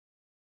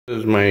This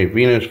is my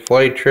Venus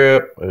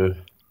flytrap.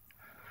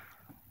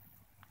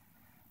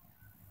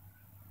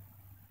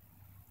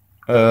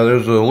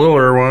 There's a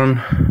littler one.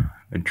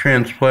 I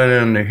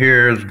transplanted into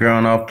here. It's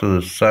growing off to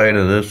the side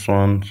of this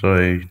one, so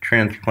I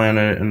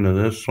transplanted it into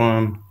this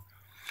one.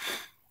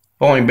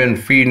 I've only been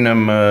feeding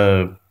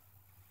them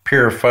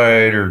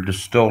purified or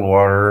distilled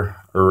water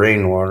or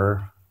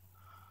rainwater.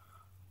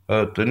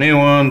 But the new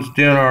one's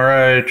doing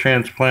alright. I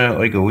transplanted it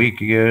like a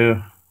week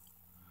ago.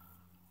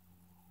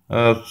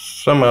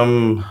 Some of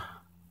them,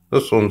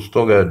 this one's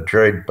still got a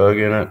dried bug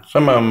in it.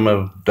 Some of them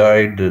have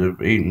died that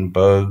have eaten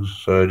bugs,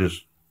 so I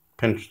just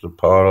pinched the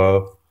pot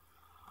off.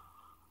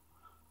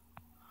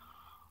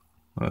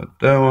 But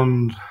that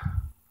one's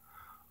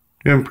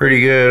doing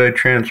pretty good. I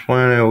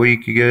transplanted a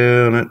week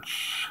ago and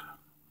it's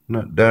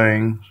not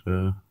dying,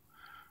 so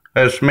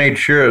I just made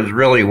sure it was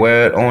really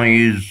wet. Only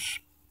use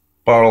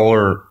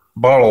bottle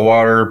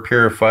water,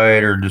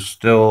 purified or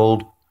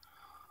distilled,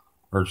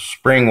 or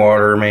spring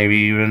water maybe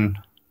even.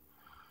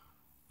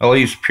 At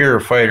least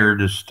purified or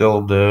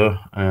distilled though,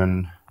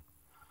 and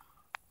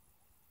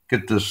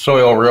get the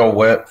soil real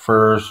wet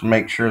first.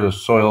 Make sure the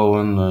soil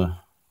in the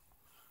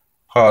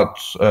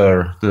pots,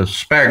 the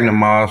spagnum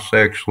moss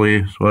actually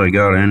is what I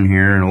got in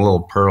here, and a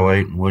little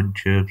perlite and wood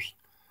chips.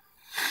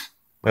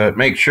 But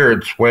make sure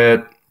it's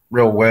wet,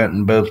 real wet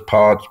in both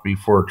pots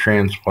before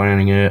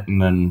transplanting it,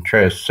 and then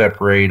try to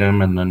separate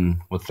them, and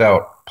then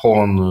without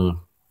pulling the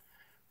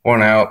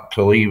one out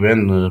to leave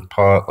in the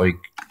pot. Like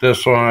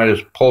this one, I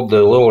just pulled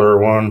the littler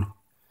one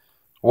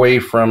away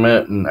from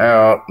it and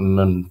out, and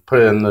then put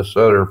it in this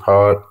other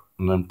pot,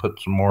 and then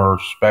put some more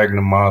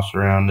sphagnum moss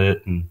around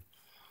it and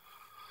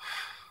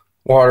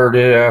watered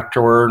it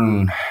afterward,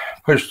 and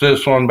pushed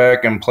this one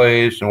back in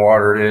place and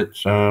watered it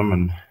some,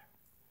 and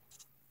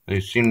they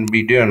seem to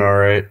be doing all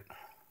right.